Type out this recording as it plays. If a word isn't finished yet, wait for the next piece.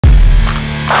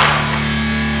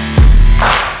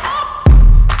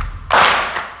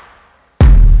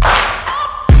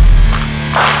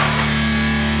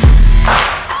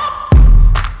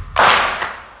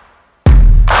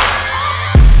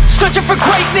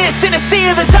stainless in a sea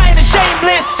of the dying and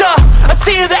shameless, a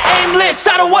sea of the aimless.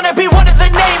 I don't wanna be one of the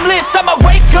nameless. I'ma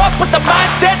wake up with the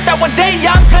mindset that one day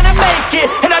I'm gonna make it,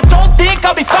 and I don't think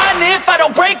I'll be fine if I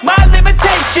don't break my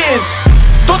limitations.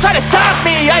 Don't try to stop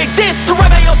me, I exist to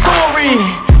write my own story.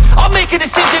 I'll make a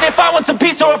decision if I want some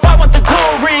peace or if I want the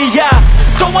glory. Yeah,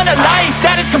 don't want a life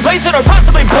that is complacent or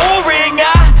possibly boring.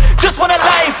 I just want a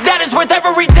life that is worth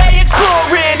every day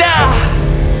exploring.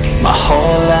 My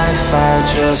whole life I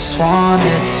just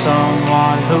wanted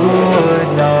someone who would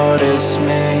notice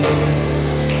me.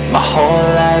 My whole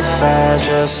life I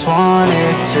just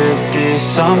wanted to be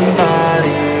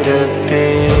somebody to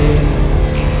be.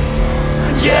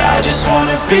 Yeah, I just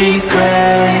wanna be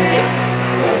great.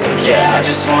 Yeah, I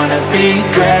just wanna be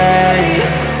great.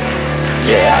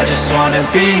 Yeah, I just wanna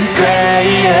be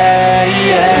great. Yeah,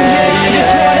 yeah, yeah, I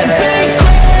just wanna be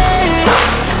great.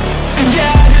 Yeah,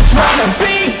 I just wanna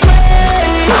be great.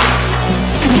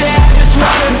 Yeah, I just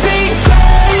wanna be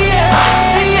great. Yeah,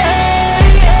 yeah,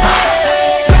 yeah, yeah,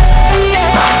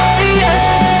 yeah.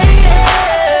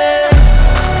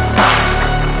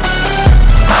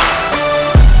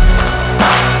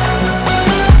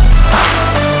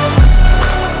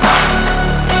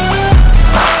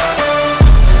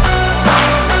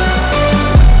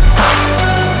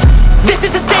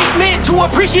 To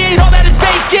appreciate all that is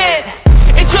vacant,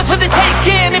 it's just for the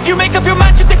taking. If you make up your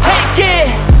mind, you can take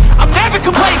it. I'm never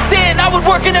complacent, I would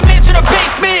work in a mansion or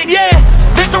basement. Yeah,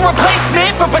 there's no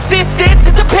replacement for persistence,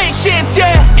 it's a patience.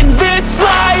 Yeah, in this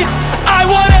life, I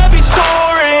wanna be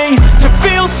soaring, to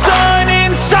feel sun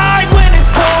inside when it's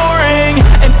pouring.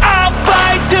 And I'll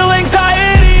fight till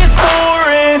anxiety is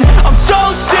foreign. I'm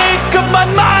so sick of my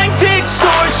mind's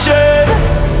extortion.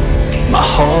 My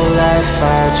whole life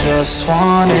I just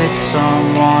wanted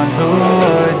someone who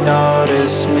would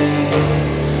notice me.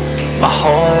 My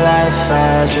whole life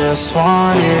I just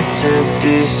wanted to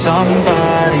be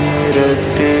somebody to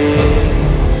be.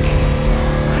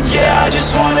 Yeah, I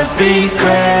just wanna be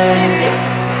great.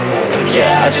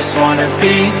 Yeah, I just wanna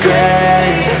be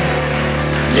great.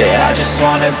 Yeah, I just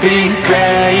wanna be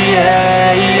great.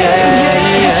 Yeah, yeah, yeah,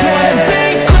 I just wanna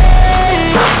be great.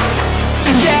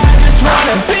 Yeah, I just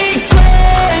wanna be great.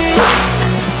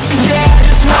 Yeah, I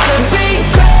just wanna be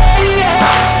great. Yeah,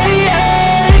 yeah, yeah,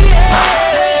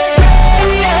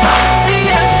 yeah,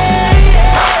 yeah,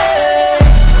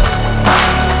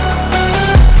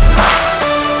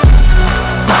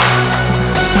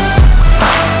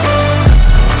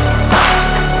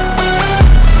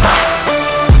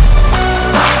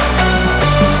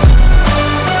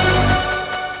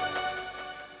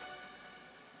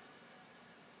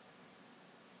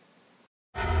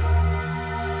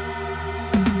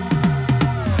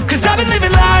 I've been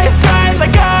living life right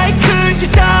like I could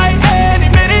just die any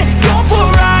minute. Going for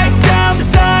a ride down the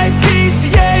side,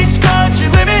 PCH, country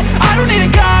limit. I don't need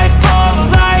a guide, follow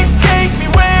lights, take me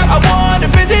where I wanna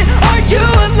visit. Are you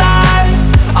alive?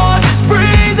 I'll just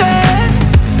breathe in.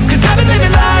 Cause I've been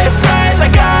living life right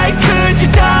like I could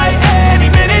just die any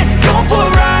minute. Going for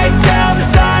a ride down the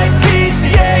side,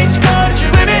 PCH, country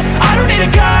limit. I don't need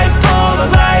a guide, follow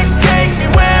lights, take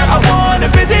me where I wanna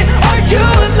visit. Are you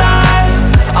alive?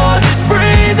 I'll just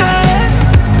breathe in.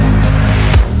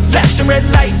 Flashing red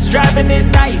lights, driving at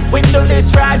night,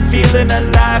 windowless ride, feeling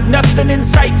alive. Nothing in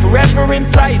sight, forever in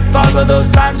flight. Follow those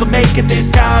lines, we'll make it this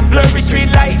time. Blurry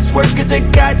street lights, work as a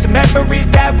guide to memories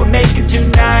that we're making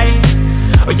tonight.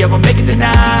 Oh yeah, we'll make it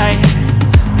tonight.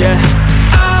 Yeah,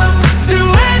 I'll do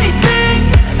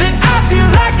anything that I feel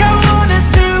like I wanna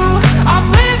do. I'm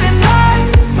living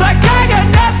life like I got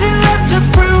nothing left to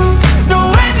prove. No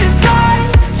end in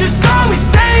sight, just always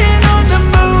staying on the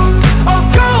move. I'll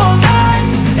go all night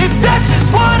if that's just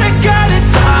what I gotta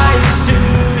do. Life's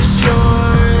too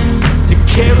short to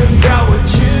care about what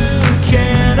you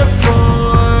can't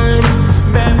afford.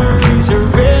 Memories are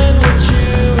in what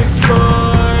you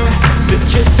explore, so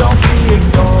just don't be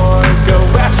ignored. Go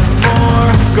ask for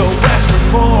more, go ask for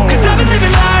more. Cause I've been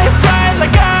living life right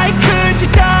like I could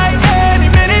just die any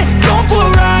minute. Going for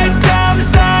a ride down the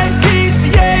side,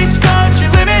 PCH, country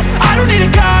limit. I don't need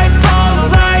a guide, follow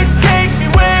lights, take me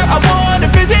where I wanna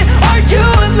visit. Are you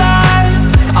alive?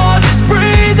 I'll just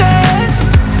breathe in.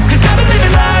 Cause I've been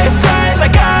living life right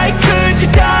like I could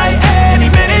just die any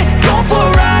minute. Going for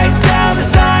a ride down the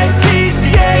side,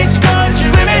 PCH, country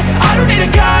limit. I don't need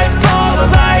a guide, follow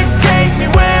lights, take me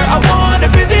where I wanna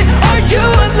visit. Are you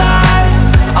alive?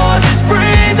 I'll just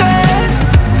breathe in.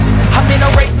 I'm in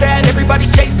a race that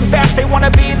everybody's chasing fast. They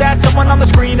wanna be that someone on the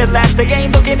screen at last. They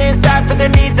ain't looking inside for their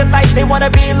needs in life. They wanna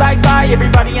be liked by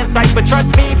everybody in sight, but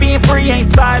trust me, being free ain't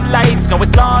spotlights. No,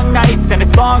 it's long nights and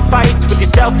it's long fights with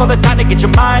yourself all the time to get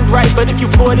your mind right. But if you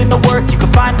put in the work, you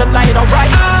can find the light,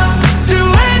 alright. I'll do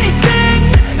anything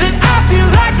that I feel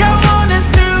like I wanna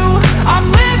do. I'm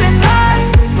living life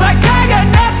like I got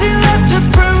nothing left to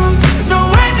prove. No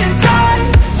end in sight,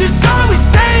 just always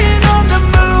stay